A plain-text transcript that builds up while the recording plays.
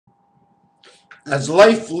As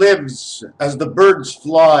life lives, as the birds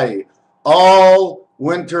fly, all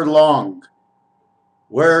winter long,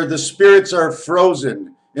 where the spirits are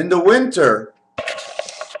frozen. In the winter,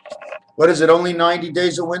 what is it, only 90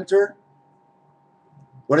 days of winter?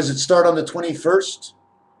 What does it start on the 21st?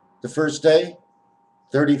 The first day?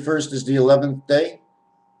 31st is the 11th day.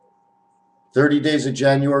 30 days of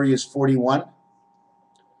January is 41.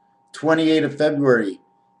 28 of February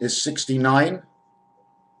is 69.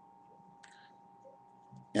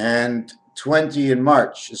 And 20 in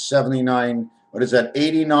March is 79. What is that,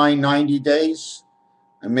 89, 90 days?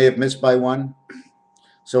 I may have missed by one.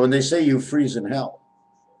 So when they say you freeze in hell,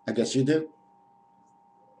 I guess you do.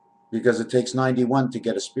 Because it takes 91 to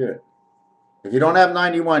get a spirit. If you don't have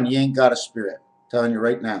 91, you ain't got a spirit. I'm telling you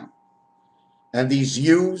right now. And these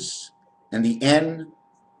U's and the N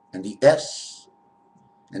and the S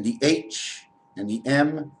and the H and the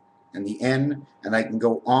M and the N, and I can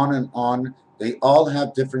go on and on. They all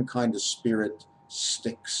have different kind of spirit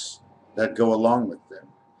sticks that go along with them.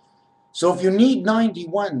 So if you need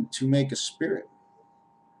 91 to make a spirit,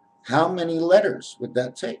 how many letters would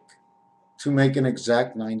that take to make an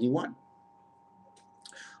exact 91?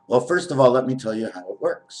 Well, first of all, let me tell you how it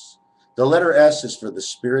works. The letter S is for the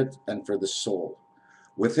spirit and for the soul.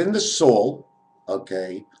 Within the soul,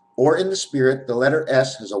 okay, or in the spirit, the letter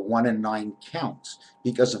S has a 1 in 9 count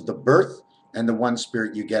because of the birth and the one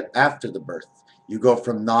spirit you get after the birth. You go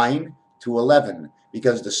from 9 to 11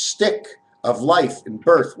 because the stick of life in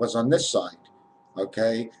birth was on this side,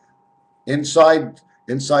 okay, inside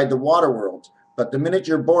the water world. But the minute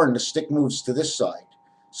you're born, the stick moves to this side.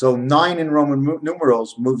 So 9 in Roman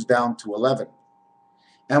numerals moves down to 11.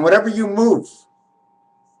 And whatever you move,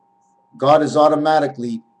 God is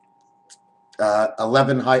automatically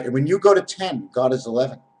 11 high. When you go to 10, God is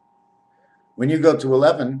 11. When you go to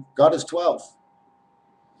 11, God is 12.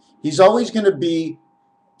 He's always going to be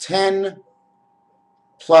 10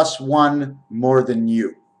 plus 1 more than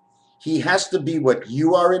you. He has to be what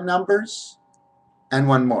you are in numbers and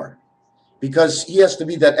 1 more. Because he has to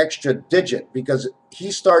be that extra digit, because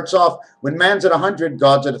he starts off, when man's at 100,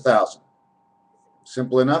 God's at 1,000.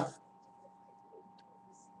 Simple enough.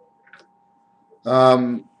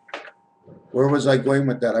 Where was I going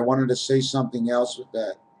with that? I wanted to say something else with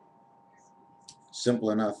that.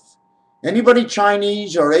 Simple enough. Anybody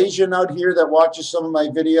Chinese or Asian out here that watches some of my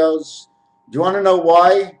videos? Do you want to know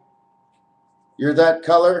why you're that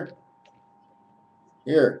color?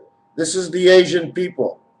 Here, this is the Asian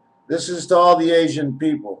people. This is to all the Asian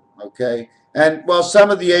people, okay? And, well, some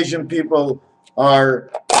of the Asian people are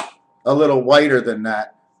a little whiter than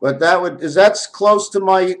that. But that's close to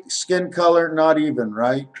my skin color? Not even,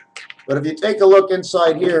 right? But if you take a look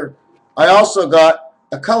inside here, I also got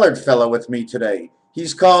a colored fellow with me today.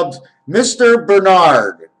 He's called Mr.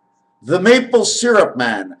 Bernard, the Maple Syrup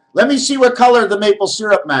Man. Let me see what color the Maple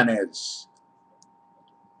Syrup Man is.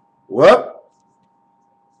 Whoop.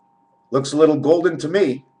 Looks a little golden to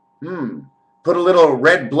me. Put a little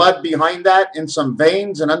red blood behind that in some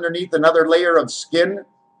veins and underneath another layer of skin.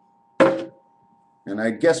 And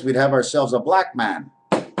I guess we'd have ourselves a black man.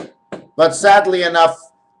 But sadly enough,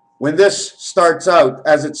 when this starts out,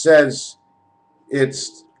 as it says,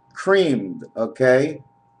 it's creamed, okay?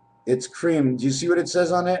 It's creamed. Do you see what it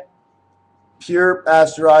says on it? Pure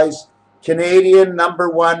pasteurized Canadian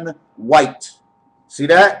 #1 white. See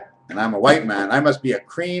that? And I'm a white man. I must be a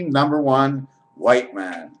cream #1 white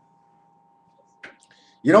man.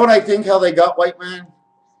 You know what I think how they got white man?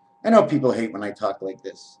 I know people hate when I talk like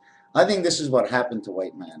this. I think this is what happened to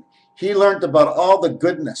white man. He learned about all the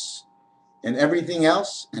goodness and everything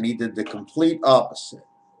else, and he did the complete opposite.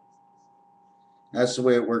 That's the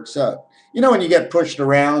way it works out. You know, when you get pushed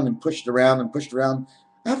around and pushed around and pushed around,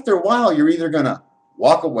 after a while you're either going to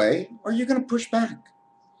walk away or you're going to push back.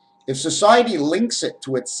 If society links it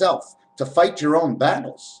to itself to fight your own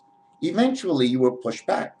battles, eventually you will push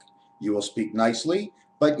back. You will speak nicely,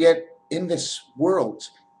 but yet in this world,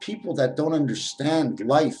 people that don't understand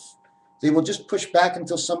life, they will just push back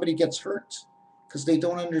until somebody gets hurt because they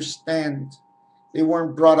don't understand. They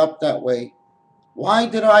weren't brought up that way. Why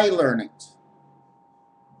did I learn it?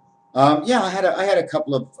 Yeah, I had a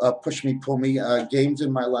couple of push me, pull me games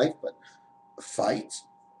in my life, but fight?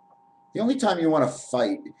 The only time you want to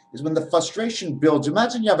fight is when the frustration builds.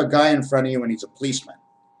 Imagine you have a guy in front of you and he's a policeman,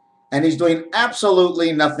 and he's doing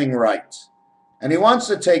absolutely nothing right. And he wants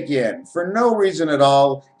to take you in for no reason at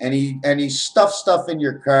all, and he stuffs stuff in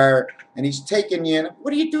your car, and he's taking you in.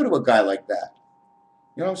 What do you do to a guy like that?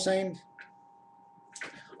 You know what I'm saying?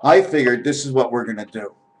 I figured this is what we're going to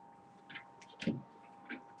do.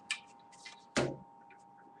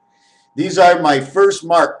 These are my first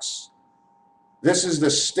marks This is the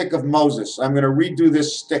stick of Moses. I'm going to redo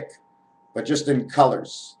this stick, but just in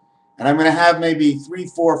colors. And I'm going to have maybe 3,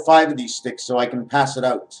 4, 5 of these sticks so I can pass it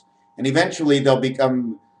out. And eventually they'll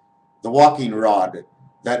become the walking rod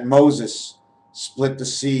that Moses split the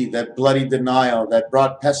sea, that bloody denial, that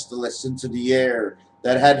brought pestilence into the air,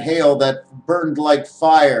 that had hail that burned like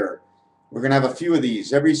fire. We're going to have a few of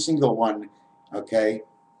these, every single one, okay?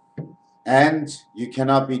 And you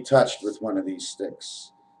cannot be touched with one of these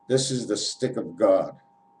sticks. This is the stick of God,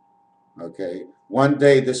 okay? One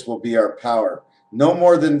day this will be our power. No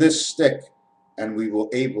more than this stick, and we will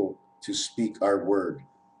able to speak our word.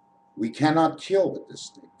 We cannot kill with this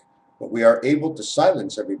stick, but we are able to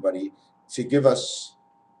silence everybody to give us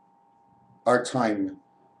our time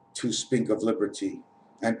to speak of liberty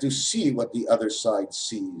and to see what the other side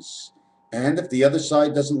sees. And if the other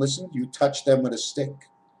side doesn't listen, you touch them with a stick,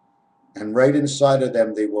 and right inside of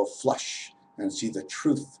them they will flush and see the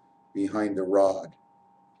truth behind the rod.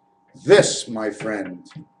 This, my friend,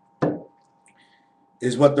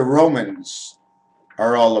 is what the Romans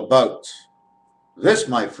are all about. This,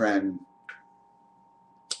 my friend,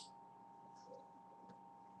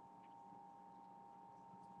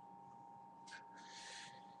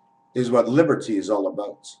 is what liberty is all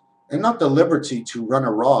about. And not the liberty to run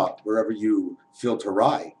a raw wherever you feel to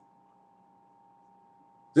ride.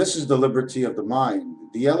 This is the liberty of the mind,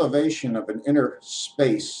 the elevation of an inner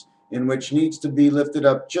space in which needs to be lifted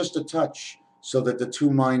up just a touch so that the two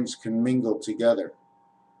minds can mingle together.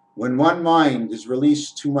 When one mind is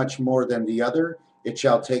released too much more than the other, it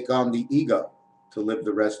shall take on the ego to live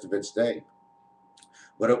the rest of its day.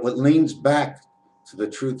 But it leans back to the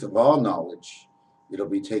truth of all knowledge, it'll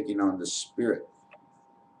be taking on the spirit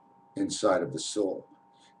inside of the soul.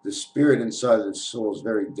 The spirit inside of the soul is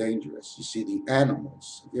very dangerous. You see the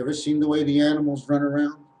animals. Have you ever seen the way the animals run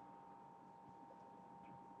around?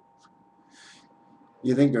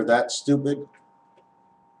 You think they're that stupid?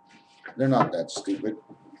 They're not that stupid.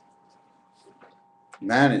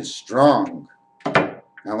 Man is strong.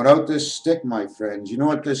 Now without this stick, my friends, you know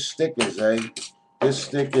what this stick is, eh? This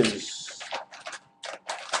stick is...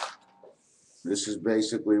 This is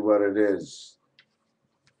basically what it is.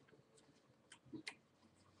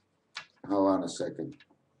 Hold on a second.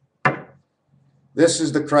 This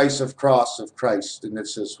is the cross of Christ in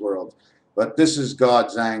this world. But this is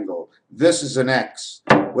God's angle. This is an X.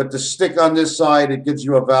 With the stick on this side, it gives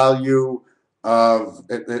you a value of,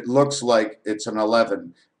 it looks like it's an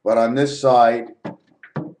 11. But on this side,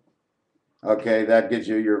 okay, that gives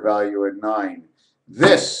you your value at 9.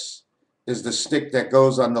 This is the stick that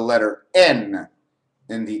goes on the letter N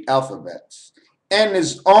in the alphabet. N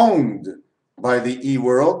is owned by the E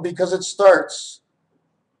world because it starts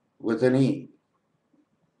with an E.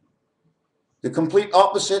 The complete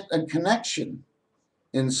opposite and connection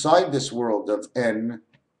inside this world of N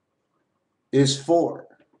is 4.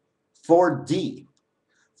 4D.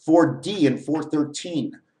 4D and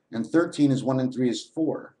 413. And 13 is 1 and 3 is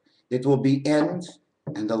 4. It will be end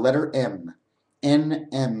and the letter M.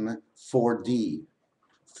 NM 4D.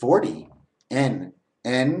 40. N.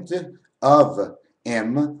 End of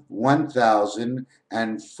M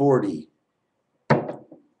 1040.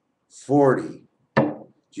 40.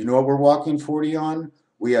 Do you know what we're walking 40 on?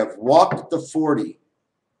 We have walked the 40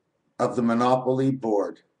 of the Monopoly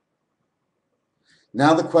board.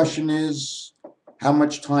 Now the question is, how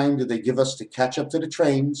much time do they give us to catch up to the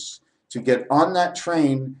trains, to get on that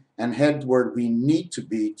train and head where we need to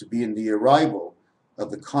be in the arrival of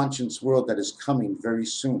the conscious world that is coming very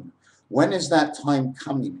soon? When is that time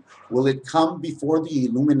coming? Will it come before the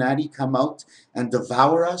Illuminati come out and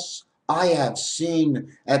devour us? I have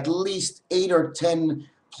seen at least 8 or 10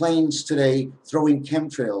 planes today throwing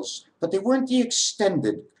chemtrails, but they weren't the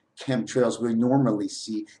extended chemtrails we normally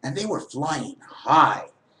see, and they were flying high,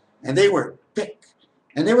 and they were thick,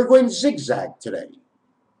 and they were going zigzag today.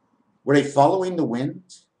 Were they following the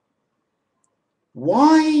wind?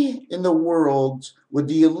 Why in the world would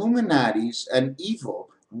the Illuminatis and evil,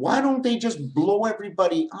 why don't they just blow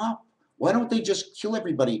everybody up? Why don't they just kill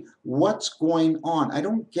everybody? What's going on? I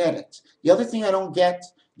don't get it. The other thing I don't get,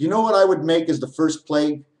 you know what I would make as the first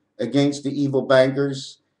plague against the evil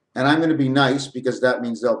bankers? And I'm going to be nice because that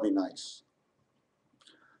means they'll be nice.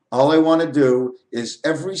 All I want to do is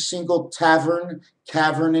every single tavern,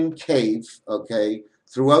 cavern, and cave, okay,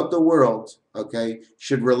 throughout the world, okay,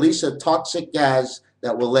 should release a toxic gas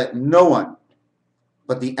that will let no one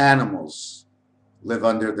but the animals live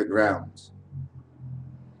under the ground.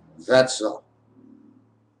 That's all.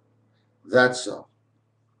 That's all.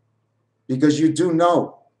 Because you do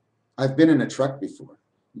know, I've been in a truck before.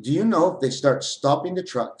 Do you know if they start stopping the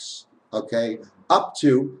trucks, okay, up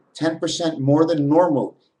to 10% more than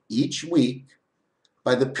normal each week,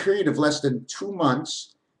 by the period of less than 2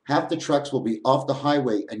 months, half the trucks will be off the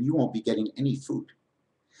highway and you won't be getting any food.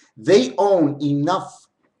 They own enough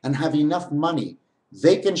and have enough money.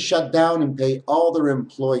 They can shut down and pay all their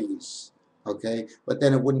employees, okay? But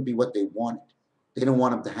then it wouldn't be what they wanted. They don't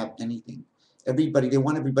want them to have anything. They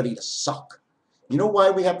want everybody to suck. You know why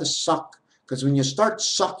we have to suck? Because when you start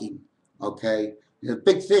sucking, okay, it's a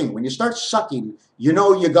big thing. When you start sucking, you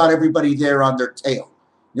know you got everybody there on their tail.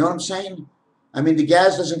 You know what I'm saying? I mean, the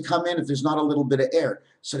gas doesn't come in if there's not a little bit of air.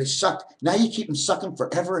 So they suck. Now you keep them sucking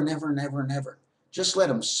forever and ever and ever and ever. Just let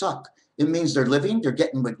them suck. It means they're living, they're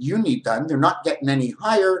getting what you need done, they're not getting any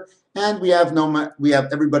higher, and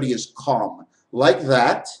everybody is calm. Like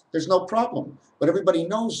that, there's no problem. But everybody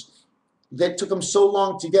knows that it took them so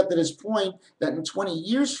long to get to this point that in 20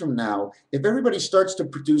 years from now, if everybody starts to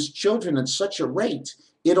produce children at such a rate,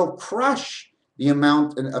 it'll crush the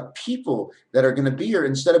amount of people that are going to be here.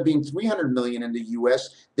 Instead of being 300 million in the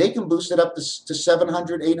US, they can boost it up to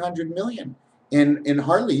 700, 800 million. In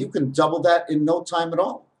Harley, you can double that in no time at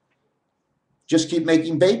all. Just keep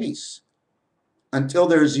making babies until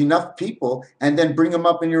there's enough people, and then bring them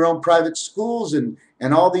up in your own private schools and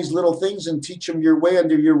all these little things, and teach them your way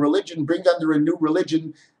under your religion. Bring under a new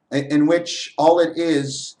religion in which all it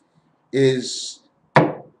is it's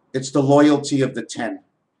the loyalty of the 10.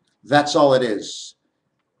 That's all it is.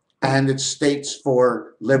 And it states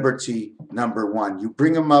for liberty #1. You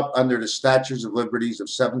bring them up under the Statutes of Liberties of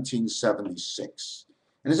 1776.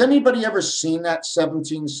 And has anybody ever seen that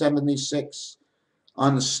 1776?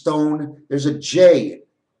 On the stone, there's a J.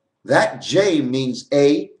 That J means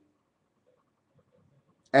A,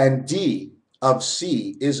 and D of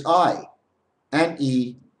C is I, and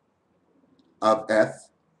E of F,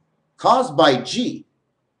 caused by G,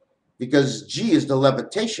 because G is the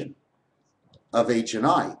levitation of H and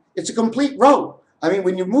I. It's a complete row. I mean,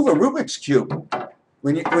 when you move a Rubik's Cube,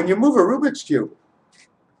 when you move a Rubik's Cube,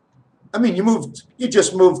 I mean, you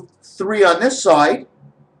just moved 3 on this side,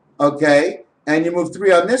 okay, and you move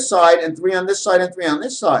 3 on this side, and 3 on this side, and 3 on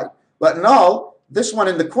this side. But no, this one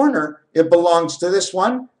in the corner, it belongs to this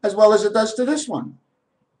one as well as it does to this one.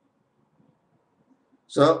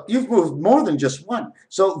 So you've moved more than just one.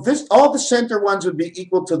 So all the center ones would be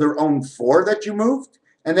equal to their own 4 that you moved,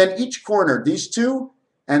 and then each corner, these 2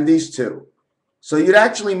 and these 2. So you'd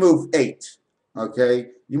actually move 8,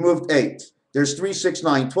 okay? You moved 8. There's 3, 6,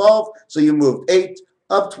 9, 12, so you moved 8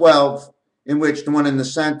 of 12, in which the one in the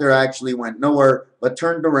center actually went nowhere, but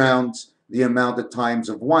turned around the amount of times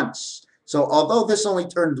of once. So although this only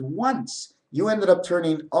turned once, you ended up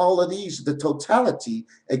turning all of these, the totality,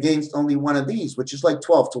 against only one of these, which is like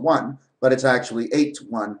 12 to 1, but it's actually 8 to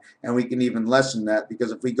 1, and we can even lessen that,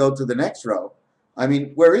 because if we go to the next row, I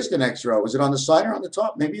mean, where is the next row? Is it on the side or on the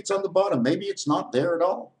top? Maybe it's on the bottom. Maybe it's not there at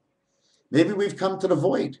all. Maybe we've come to the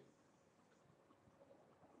void.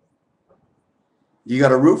 You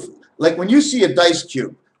got a roof. Like when you see a dice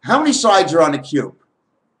cube, how many sides are on a cube?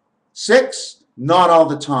 6? Not all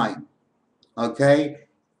the time. Okay?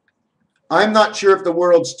 I'm not sure if the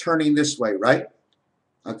world's turning this way, right?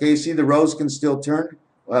 Okay, see the rows can still turn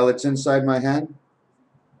while it's inside my hand.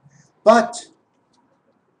 But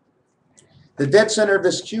the dead center of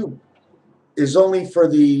this cube is only for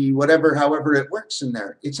the however it works in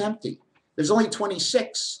there. It's empty. There's only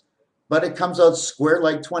 26, but it comes out square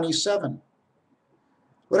like 27.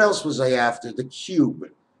 What else was I after? The cube.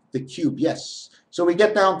 The cube, yes. So we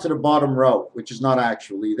get down to the bottom row, which is not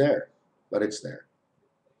actually there, but it's there.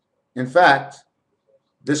 In fact,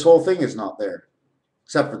 this whole thing is not there,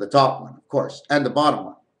 except for the top one, of course, and the bottom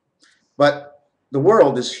one. But the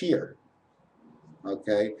world is here,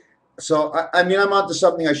 okay? So, I mean, I'm onto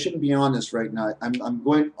something I shouldn't be on this right now. I'm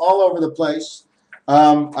going all over the place.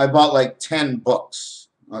 I bought like 10 books,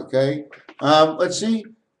 okay? Let's see.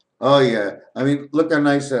 Oh, yeah. I mean, look how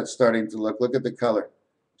nice that's starting to look. Look at the color.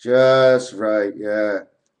 Just right, yeah.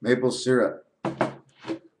 Maple syrup.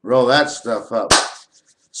 Roll that stuff up.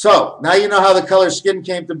 So, now you know how the color skin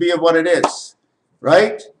came to be of what it is,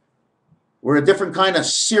 right? We're a different kind of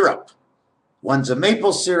syrup. One's a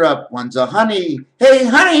maple syrup, one's a honey. Hey,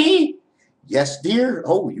 honey! Yes, dear?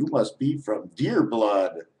 Oh, you must be from deer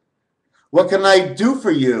blood. What can I do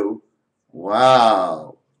for you?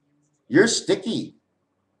 Wow. You're sticky.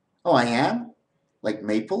 Oh, I am? Like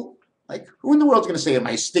maple? Like, who in the world's going to say, am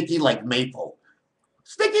I sticky like maple?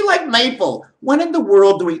 Sticky like maple. When in the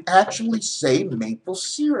world do we actually say maple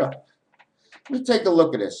syrup? Let me take a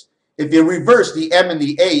look at this. If you reverse the M and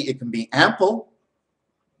the A, it can be ample.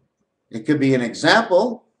 It could be an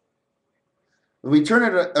example. If we turn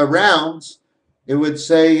it around, it would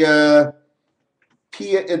say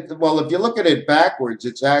Well, if you look at it backwards,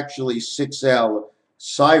 it's actually 6L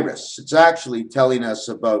Cyrus. It's actually telling us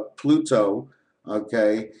about Pluto,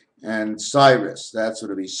 okay, and Cyrus. That's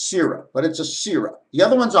what it'll be, Syrah, but it's a Syrah. The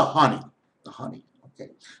other one's a honey, the honey,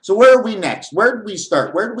 okay. So where are we next? Where did we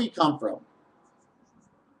start? Where did we come from?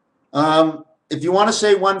 If you want to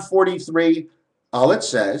say 143, all it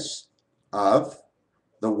says of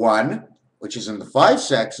the 1, which is in the 5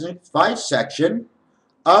 section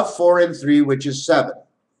of 4 and 3, which is 7,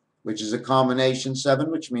 which is a combination 7,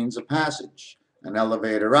 which means a passage, an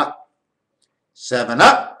elevator up. 7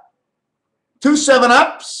 up, 2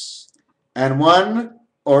 7-ups, and 1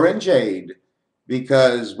 orangeade,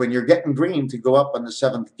 because when you're getting green to go up on the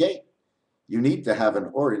 7th gate, you need to have an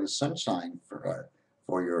orange sunshine for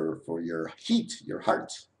your heat, your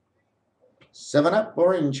heart. 7-Up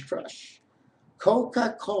Orange Crush.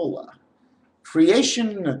 Coca-Cola.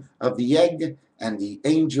 Creation of the egg and the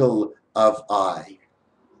angel of I.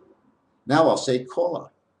 Now I'll say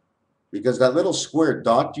cola, because that little square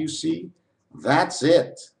dot you see, that's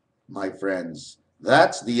it, my friends.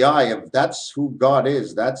 That's the eye of, that's who God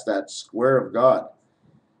is. That's that square of God.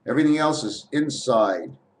 Everything else is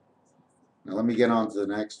inside. Now let me get on to the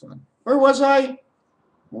next one. Where was I?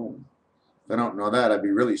 Oh, if I don't know that, I'd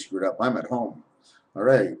be really screwed up. I'm at home. All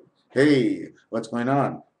right. Hey, what's going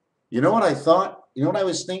on? You know what I thought? You know what I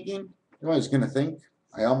was thinking? You know what I was going to think?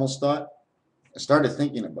 I almost thought. I started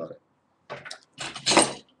thinking about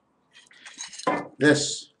it.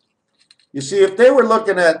 This. You see, if they were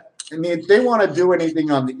looking at, I mean, if they want to do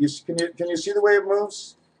anything on the, can you see the way it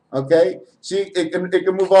moves? Okay. See, it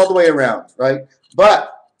can move all the way around, right?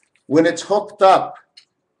 But when it's hooked up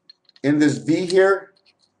in this V here,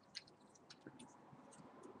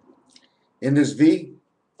 in this V,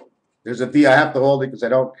 there's a V. I have to hold it because I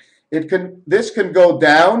don't. It can. This can go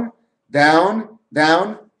down, down,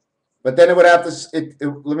 down, but then it would have to.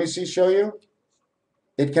 Let me see. Show you.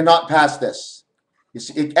 It cannot pass this. You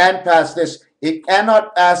see, it can't pass this. It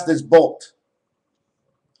cannot pass this bolt.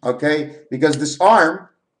 Okay, because this arm.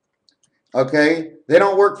 Okay, they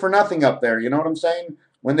don't work for nothing up there. You know what I'm saying?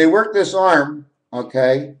 When they work this arm.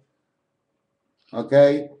 Okay.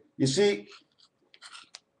 Okay. You see.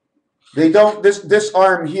 They don't, this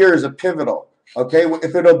arm here is a pivotal, okay?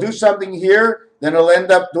 If it'll do something here, then it'll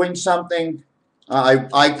end up doing something,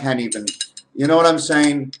 I can't even, you know what I'm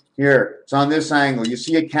saying? Here, it's on this angle. You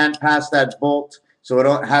see it can't pass that bolt, so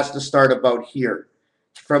it has to start about here.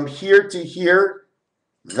 From here to here,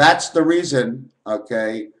 that's the reason,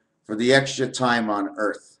 okay, for the extra time on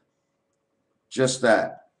Earth. Just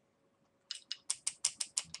that.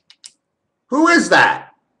 Who is that?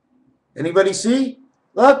 Anybody see?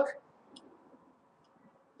 Look.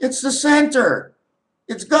 It's the center.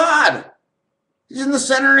 It's God. He's in the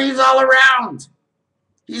center and he's all around.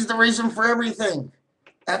 He's the reason for everything.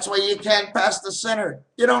 That's why you can't pass the center.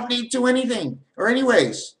 You don't need to anything. Or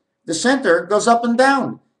anyways, the center goes up and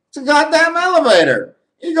down. It's a goddamn elevator.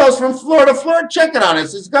 He goes from floor to floor. Check it on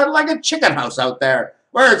us. It's got like a chicken house out there.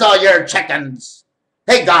 Where's all your chickens?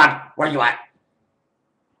 Hey, God, where you at?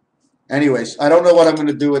 Anyways, I don't know what I'm going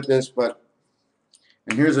to do with this, but,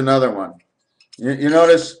 and here's another one. You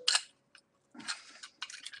notice,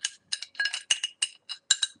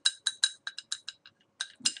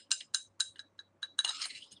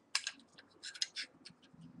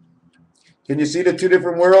 can you see the 2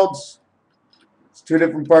 different worlds? It's 2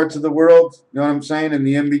 different parts of the world, you know what I'm saying, and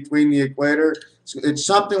the in-between the equator. It's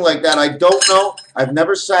something like that. I don't know. I've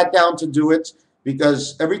never sat down to do it,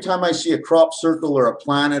 because every time I see a crop circle or a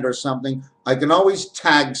planet or something, I can always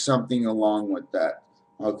tag something along with that,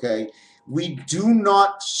 okay? We do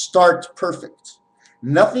not start perfect.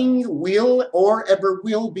 Nothing will or ever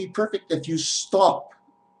will be perfect if you stop,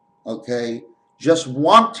 okay, just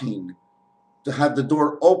wanting to have the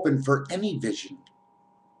door open for any vision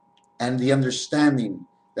and the understanding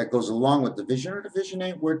that goes along with the vision. Or the vision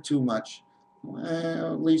ain't worth too much.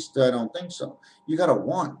 Well, at least I don't think so. You got to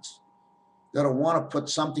want. You got to want to put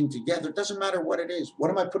something together. It doesn't matter what it is.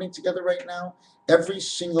 What am I putting together right now? Every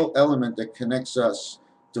single element that connects us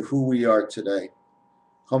to who we are today.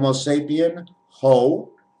 Homo sapien,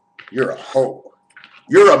 ho. You're a ho.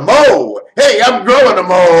 You're a mo. Hey, I'm growing a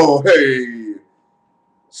mo. Hey.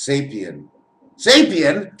 Sapien.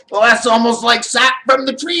 Sapien? Well, that's almost like sap from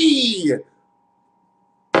the tree.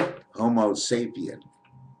 Homo sapien.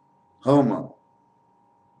 Homo.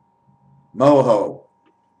 Moho.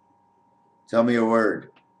 Tell me a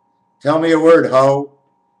word. Tell me a word, ho.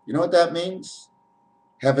 You know what that means?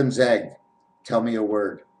 Heaven's egg. Tell me a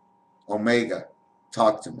word. Omega.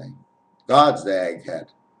 Talk to me. God's the egghead.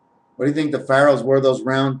 What do you think the pharaohs wore those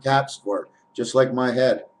round caps for? Just like my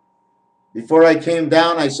head. Before I came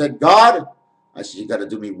down, I said, God, I said, you got to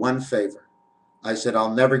do me one favor. I said,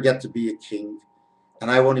 I'll never get to be a king, and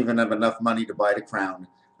I won't even have enough money to buy the crown.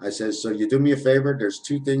 I said, so you do me a favor, there's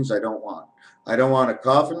two things I don't want. I don't want a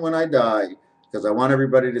coffin when I die, because I want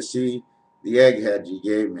everybody to see the egghead you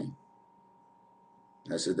gave me.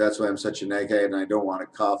 I said, that's why I'm such an egghead, and I don't want a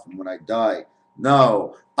coffin when I die.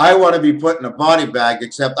 No, I want to be put in a body bag,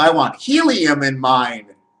 except I want helium in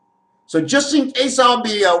mine. So just in case I'll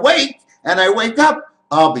be awake and I wake up,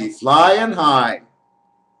 I'll be flying high.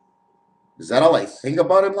 Is that all I think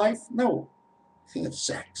about in life? No. I think of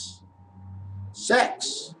sex.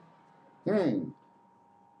 Sex. Un,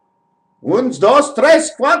 dos,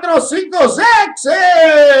 tres, cuatro, cinco, sex.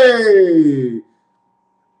 Hey!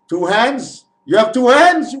 Two hands. You have two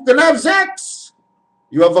hands, you can have sex.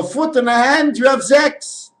 You have a foot and a hand, you have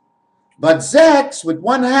sex. But sex with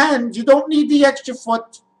one hand, you don't need the extra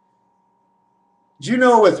foot. Do you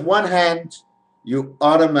know with one hand, you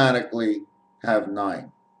automatically have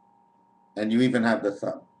 9. And you even have the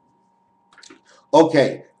thumb.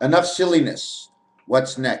 Okay, enough silliness.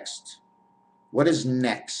 What's next? What is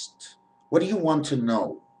next? What do you want to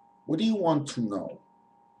know? What do you want to know?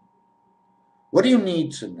 What do you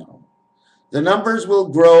need to know? The numbers will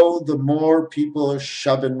grow the more people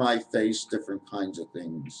shove in my face different kinds of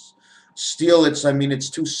things. Still, it's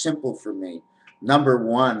too simple for me. Number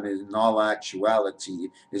 1, in all actuality,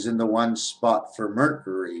 is in the one spot for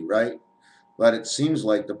Mercury, right? But it seems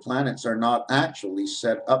like the planets are not actually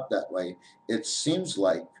set up that way. It seems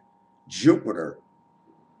like Jupiter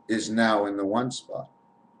is now in the one spot.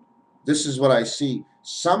 This is what I see.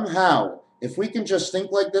 Somehow, if we can just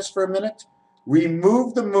think like this for a minute,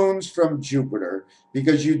 remove the moons from Jupiter,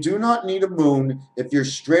 because you do not need a moon if you're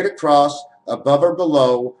straight across, above or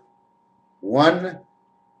below, one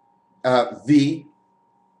V,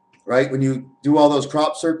 right? When you do all those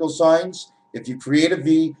crop circle signs, if you create a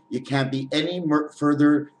V, you can't be any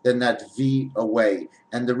further than that V away.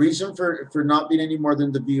 And the reason for not being any more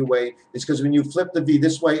than the V away is because when you flip the V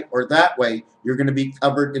this way or that way, you're going to be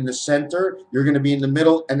covered in the center, you're going to be in the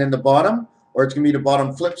middle and then the bottom, or it's going to be the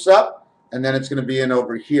bottom flips up, and then it's going to be in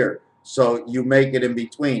over here. So you make it in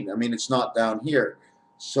between. I mean, it's not down here.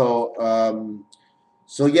 So,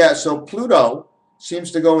 so Pluto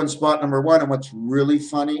seems to go in spot number 1. And what's really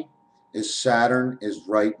funny is Saturn is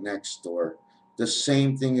right next door. The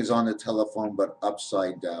same thing is on the telephone, but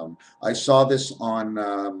upside down. I saw this on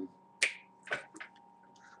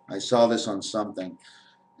something.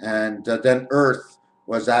 And then Earth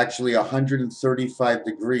was actually 135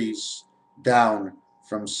 degrees down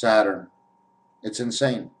from Saturn. It's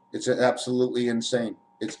insane. It's absolutely insane.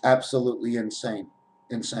 It's absolutely insane.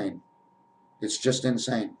 Insane. It's just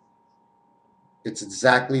insane. It's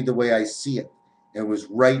exactly the way I see it. It was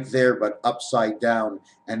right there, but upside down.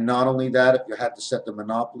 And not only that, if you had to set the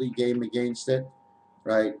Monopoly game against it,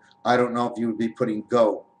 right, I don't know if you would be putting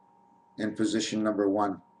Go in position number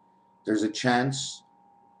 1. There's a chance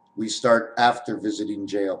we start after visiting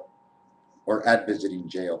jail or at visiting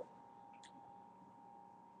jail.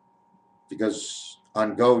 Because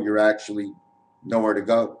on Go, you're actually nowhere to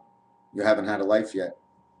go. You haven't had a life yet.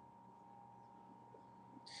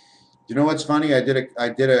 You know what's funny? I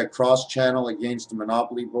did a cross channel against the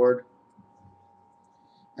Monopoly board,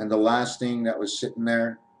 and the last thing that was sitting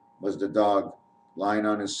there was the dog lying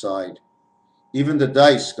on his side. Even the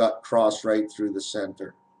dice got crossed right through the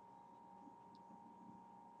center.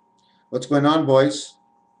 What's going on, boys?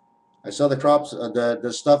 I saw the crops,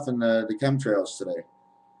 the stuff in the chemtrails today.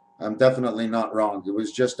 I'm definitely not wrong. It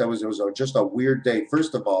was just just a weird day.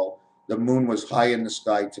 First of all, the moon was high in the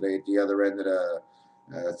sky today at the other end of the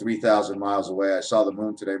 3,000 miles away. I saw the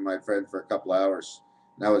moon today, my friend, for a couple of hours.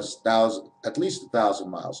 That was at least 1,000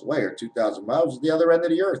 miles away, or 2,000 miles at the other end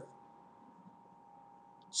of the earth.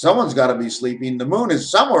 Someone's got to be sleeping. The moon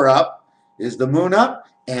is somewhere up. Is the moon up?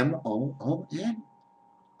 M-O-O-N.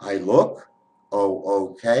 I look.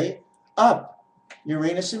 O-O-K. Up.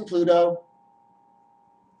 Uranus and Pluto.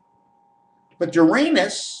 But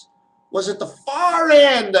Uranus was at the far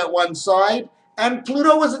end at one side, and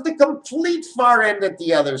Pluto was at the complete far end at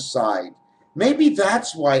the other side. Maybe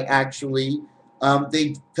that's why actually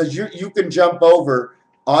because you can jump over,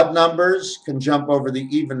 odd numbers can jump over the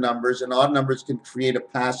even numbers, and odd numbers can create a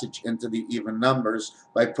passage into the even numbers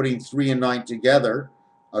by putting 3 and 9 together,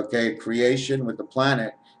 okay, creation with the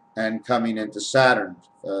planet, and coming into Saturn,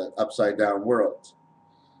 upside down world.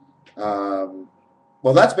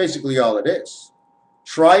 Well, that's basically all it is.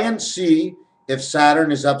 Try and see if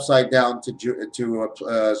Saturn is upside down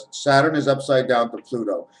to Saturn is upside down to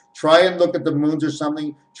Pluto. Try and look at the moons or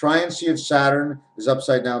something. Try and see if Saturn is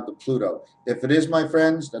upside down to Pluto. If it is, my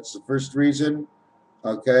friends, that's the first reason,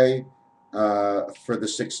 okay, for the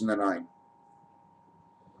 6 and the 9.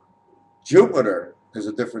 Jupiter is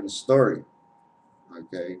a different story,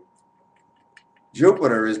 okay.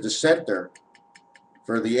 Jupiter is the center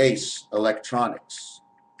for the ace, electronics.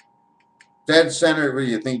 Dead center, where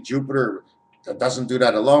you think Jupiter doesn't do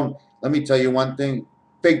that alone. Let me tell you one thing,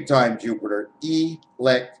 big time Jupiter,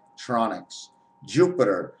 electronics.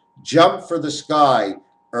 Jupiter, jump for the sky,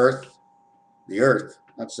 Earth, the Earth,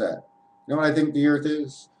 that's that. You know what I think the Earth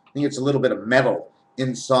is? I think it's a little bit of metal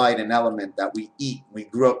inside an element that we eat. We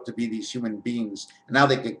grew up to be these human beings, and now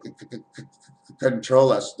they can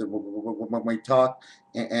control us when we talk,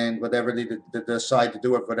 and whatever they decide to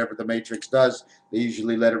do, it whatever the matrix does, they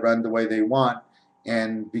usually let it run the way they want.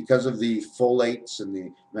 And because of the folates and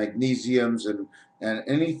the magnesiums and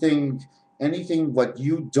anything what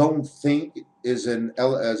you don't think is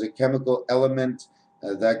as a chemical element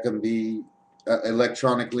that can be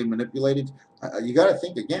electronically manipulated, you got to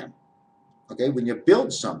think again. Okay, when you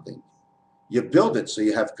build something, you build it so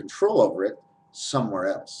you have control over it somewhere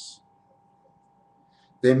else.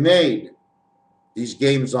 They made these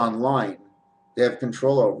games online. They have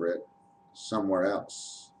control over it somewhere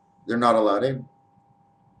else. They're not allowed in.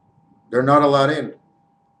 They're not allowed in.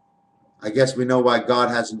 I guess we know why God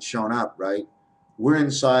hasn't shown up, right? We're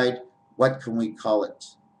inside. What can we call it?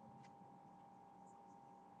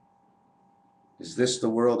 Is this the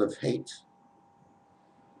world of hate?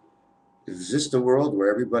 Is this the world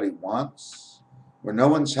where everybody wants? Where no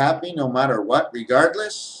one's happy no matter what,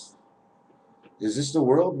 regardless? Is this the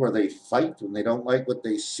world where they fight when they don't like what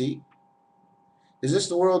they see? Is this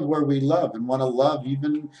the world where we love and want to love,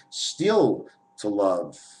 even steal to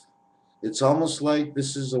love? It's almost like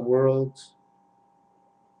this is a world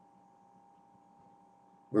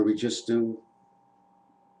where we just do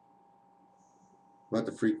what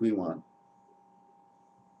the freak we want.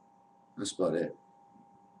 That's about it.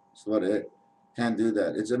 That's about it. Can't do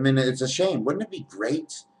that. It's a shame. Wouldn't it be great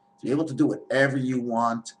to be able to do whatever you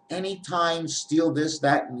want, anytime, steal this,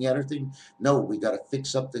 that, and the other thing? No, we got to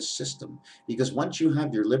fix up this system. Because once you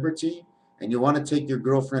have your liberty and you want to take your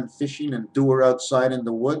girlfriend fishing and do her outside in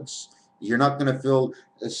the woods, you're not going to feel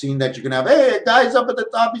a scene that you're going to have, hey, a guy's up at the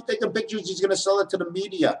top, he's taking pictures, he's going to sell it to the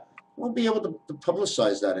media. You won't be able to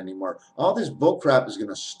publicize that anymore. All this bullcrap is going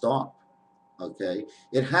to stop. Okay,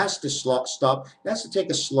 it has to stop. It has to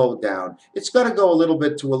take a slow down. It's got to go a little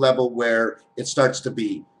bit to a level where it starts to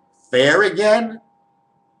be fair again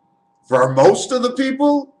for most of the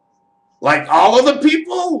people, like all of the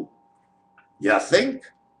people. You think?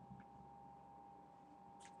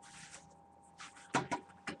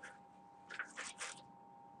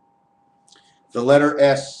 The letter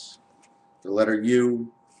S, the letter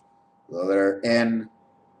U, the letter N,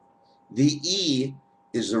 the E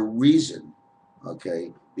is a reason.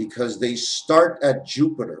 Okay, because they start at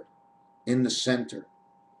Jupiter in the center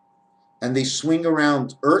and they swing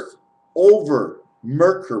around Earth, over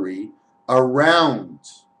Mercury, around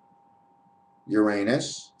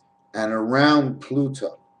Uranus, and around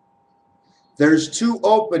Pluto. There's 2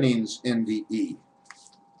 openings in the E.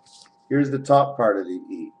 Here's the top part of the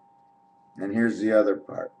E, and here's the other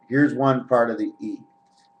part. Here's one part of the E,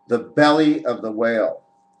 the belly of the whale.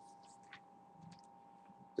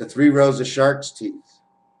 The 3 rows of shark's teeth.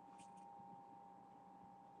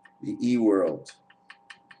 The E world.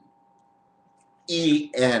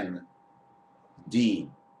 E-N-D.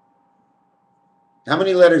 How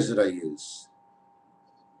many letters did I use?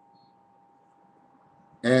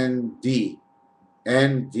 N-D.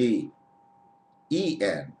 N-D.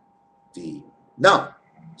 E-N-D. No.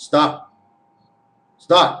 Stop.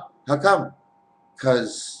 Stop. How come?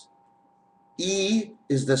 Because E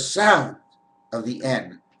is the sound of the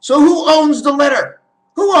N. So who owns the letter?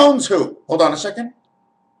 Who owns who? Hold on a second.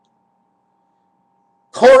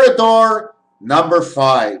 Corridor number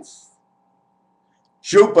 5.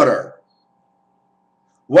 Jupiter.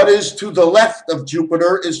 What is to the left of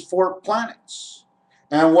Jupiter is 4 planets.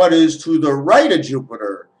 And what is to the right of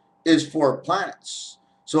Jupiter is 4 planets.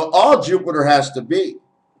 So all Jupiter has to be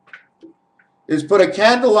is put a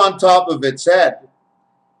candle on top of its head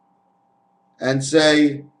and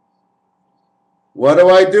say, what do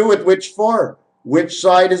I do with which 4? Which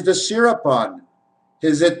side is the syrup on?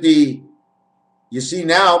 Is it the, you see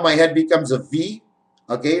now my head becomes a V.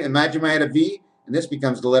 Okay, imagine my head a V, and this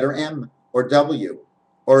becomes the letter M or W,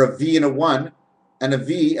 or a V and a 1, and a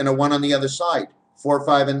V and a 1 on the other side. 4,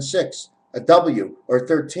 5, and 6. A W or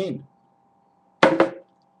 13.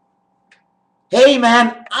 Hey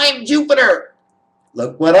man, I'm Jupiter.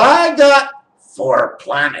 Look what I got. 4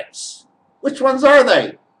 planets. Which ones are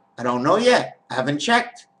they? I don't know yet. I haven't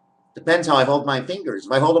checked. Depends how I hold my fingers.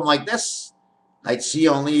 If I hold them like this, I'd see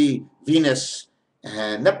only Venus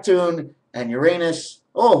and Neptune and Uranus.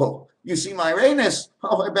 Oh, you see my Uranus?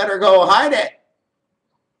 Oh, I better go hide it.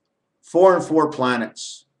 4 and 4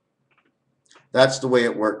 planets. That's the way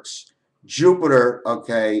it works. Jupiter,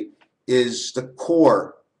 okay, is the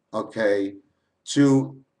core, okay,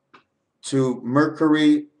 to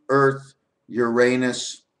Mercury, Earth,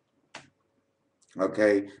 Uranus.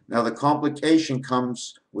 Okay, now the complication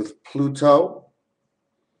comes with Pluto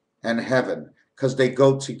and heaven because they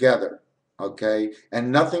go together. Okay,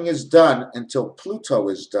 and nothing is done until Pluto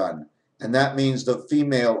is done, and that means the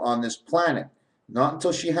female on this planet, not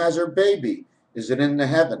until she has her baby, is it in the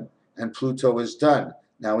heaven, and Pluto is done.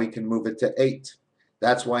 Now we can move it to 8.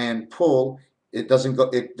 That's why in pool it doesn't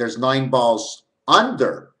go. There's 9 balls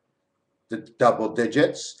under the double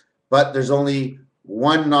digits, but there's only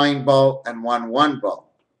 1 9-ball and 1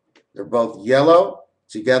 1-ball. They're both yellow.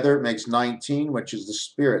 Together it makes 19, which is the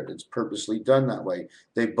spirit. It's purposely done that way.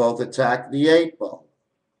 They both attack the 8-ball.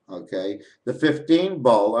 Okay, the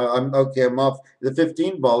 15-ball. I'm off. The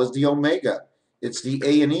 15-ball is the omega. It's the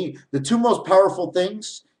A and E. The 2 most powerful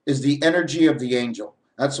things is the energy of the angel.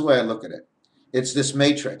 That's the way I look at it. It's this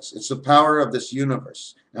matrix. It's the power of this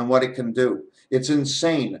universe and what it can do. It's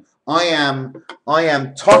insane. I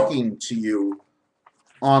am talking to you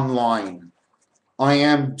online. I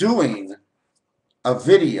am doing a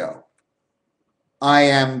video. I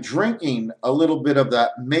am drinking a little bit of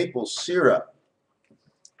that maple syrup.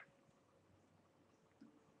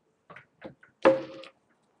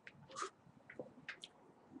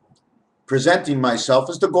 Presenting myself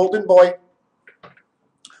as the golden boy.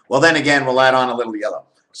 Well, then again, we'll add on a little yellow.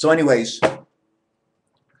 So anyways,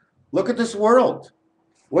 look at this world.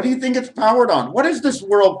 What do you think it's powered on? What is this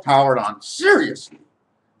world powered on? Seriously.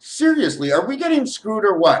 Seriously, are we getting screwed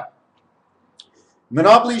or what?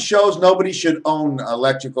 Monopoly shows nobody should own an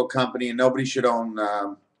electrical company and nobody should own,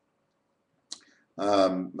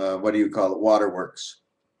 what do you call it, waterworks.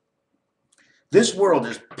 This world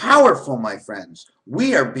is powerful, my friends.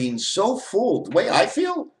 We are being so fooled. The way I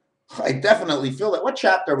feel, I definitely feel that. What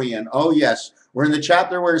chapter are we in? Oh, yes. We're in the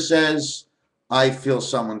chapter where it says, I feel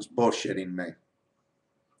someone's bullshitting me.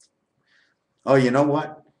 Oh, you know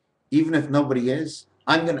what? Even if nobody is,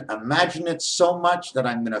 I'm going to imagine it so much that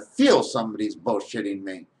I'm going to feel somebody's bullshitting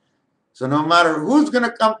me. So no matter who's going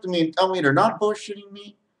to come to me and tell me they're not bullshitting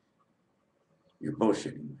me, you're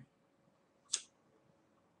bullshitting me.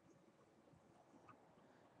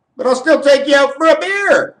 But I'll still take you out for a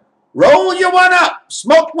beer. Roll you one up.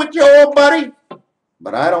 Smoke with your old buddy.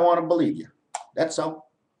 But I don't want to believe you. That's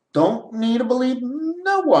all. Don't need to believe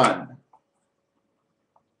no one.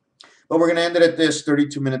 But we're going to end it at this.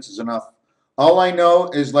 32 minutes is enough. All I know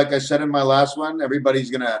is, like I said in my last one,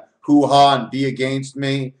 everybody's going to hoo-ha and be against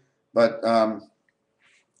me. But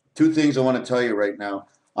 2 things I want to tell you right now.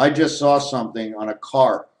 I just saw something on a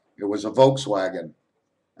car. It was a Volkswagen.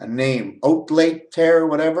 A name, Oatlater,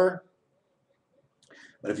 whatever.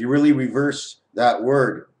 But if you really reverse that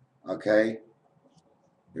word, okay,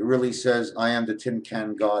 it really says, I am the tin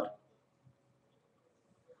can God.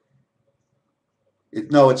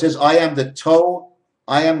 No, it says, I am the toe,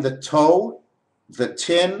 the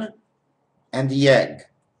tin, and the egg.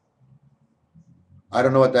 I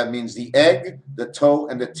don't know what that means. The egg, the toe,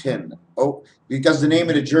 and the tin. Oh, because the name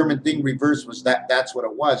of the German thing reverse was that's what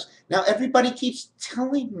it was. Now everybody keeps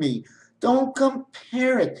telling me, don't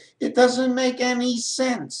compare it. It doesn't make any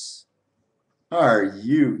sense. Are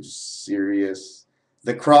you serious?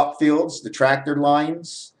 The crop fields, the tractor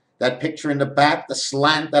lines, that picture in the back, the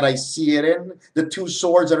slant that I see it in, the 2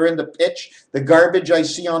 swords that are in the pitch, the garbage I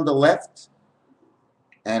see on the left,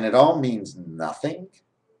 and it all means nothing.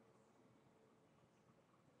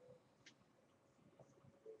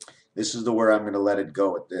 This is where I'm going to let it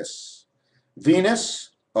go at this.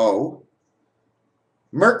 Venus, O.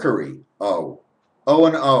 Mercury, O. O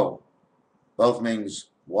and O. Both means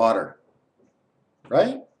water.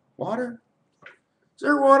 Right? Water? Is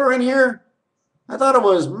there water in here? I thought it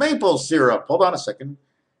was maple syrup. Hold on a second.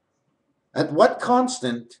 At what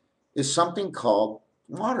constant is something called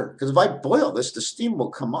water? Because if I boil this, the steam will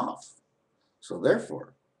come off. So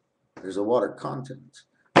therefore, there's a water content.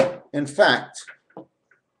 In fact,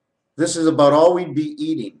 this is about all we'd be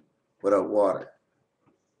eating without water,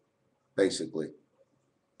 basically.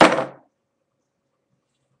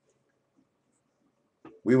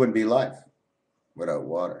 We wouldn't be alive without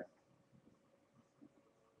water.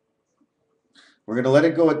 We're going to let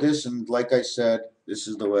it go at this, and like I said, this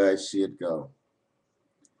is the way I see it go.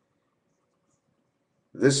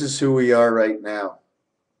 This is who we are right now.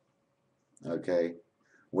 Okay.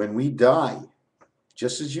 When we die,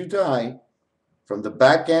 just as you die, from the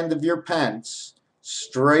back end of your pants,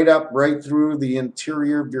 straight up right through the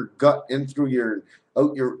interior of your gut, in through your,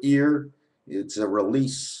 out your ear, it's a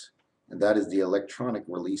release. And that is the electronic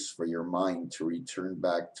release for your mind to return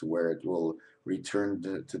back to where it will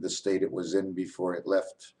return to the state it was in before it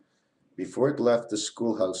left the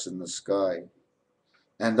schoolhouse in the sky.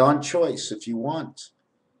 And on choice, if you want,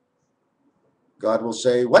 God will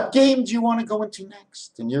say, what game do you want to go into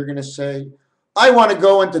next? And you're going to say, I want to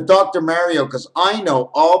go into Dr. Mario because I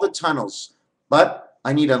know all the tunnels, but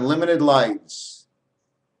I need unlimited lives.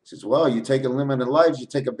 He says, well, you take unlimited lives, you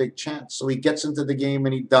take a big chance. So he gets into the game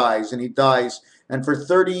and he dies and he dies. And for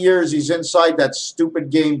 30 years, he's inside that stupid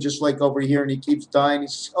game, just like over here, and he keeps dying. He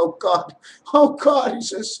says, oh, God, oh, God. He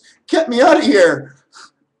says, get me out of here.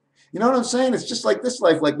 You know what I'm saying? It's just like this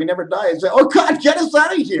life, like we never die. It's like, oh, God, get us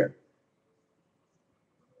out of here.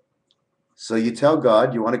 So you tell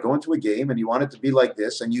God you want to go into a game and you want it to be like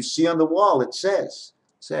this, and you see on the wall it says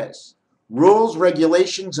rules,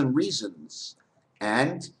 regulations, and reasons.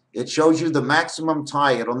 And it shows you the maximum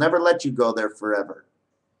tie. It'll never let you go there forever.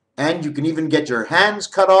 And you can even get your hands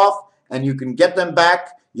cut off and you can get them back.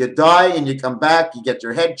 You die and you come back, you get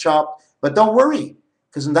your head chopped. But don't worry,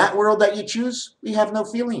 because in that world that you choose, we have no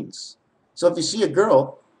feelings. So if you see a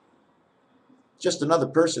girl, just another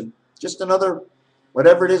person, just another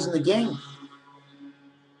whatever it is in the game.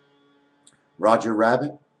 Roger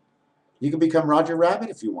Rabbit. You can become Roger Rabbit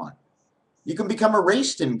if you want. You can become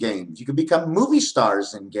erased in games. You can become movie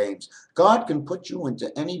stars in games. God can put you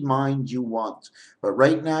into any mind you want. But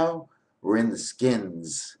right now, we're in the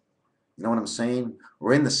skins. You know what I'm saying?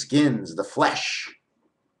 We're in the skins, the flesh.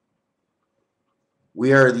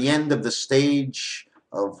 We are the end of the stage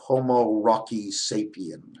of Homo Rocky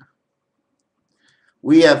Sapien.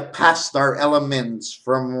 We have passed our elements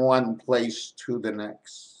from one place to the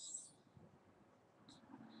next.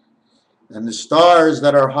 And the stars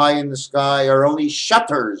that are high in the sky are only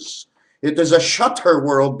shutters. It is a shutter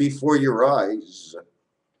world before your eyes.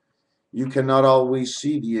 You cannot always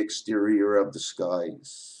see the exterior of the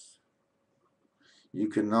skies. You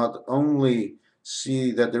cannot only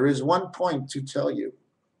see that there is one point to tell you.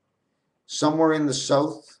 Somewhere in the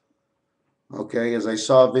south, okay, as I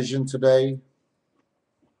saw a vision today,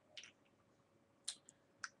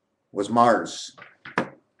 was Mars. I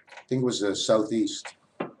think it was the southeast.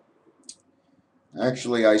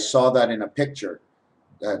 Actually, I saw that in a picture,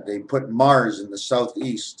 that they put Mars in the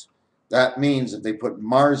southeast. That means that they put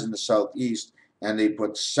Mars in the southeast and they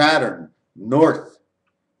put Saturn north.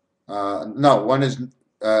 No, one is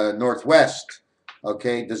northwest.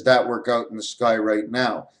 Okay, does that work out in the sky right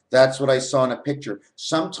now? That's what I saw in a picture.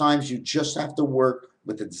 Sometimes you just have to work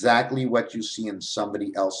with exactly what you see in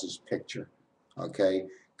somebody else's picture. Okay,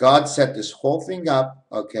 God set this whole thing up,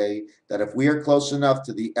 okay, that if we are close enough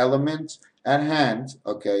to the element at hand,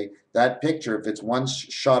 okay, that picture, if it's one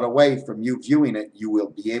shot away from you viewing it, you will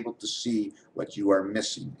be able to see what you are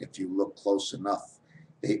missing if you look close enough.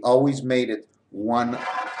 They always made it one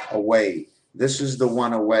away. This is the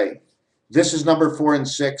one away. This is number 4 and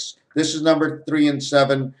 6. This is number 3 and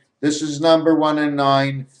 7. This is number 1 and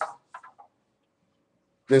 9.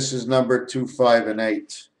 This is number 2, 5, and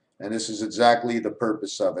 8. And this is exactly the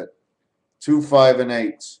purpose of it. 2, 5, and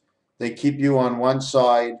 8. They keep you on one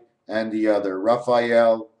side and the other.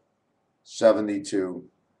 Raphael, 72.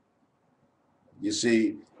 You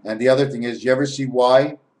see, and the other thing is, you ever see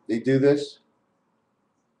why they do this?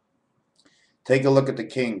 Take a look at the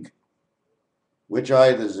king. Which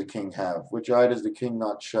eye does the king have? Which eye does the king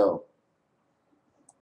not show?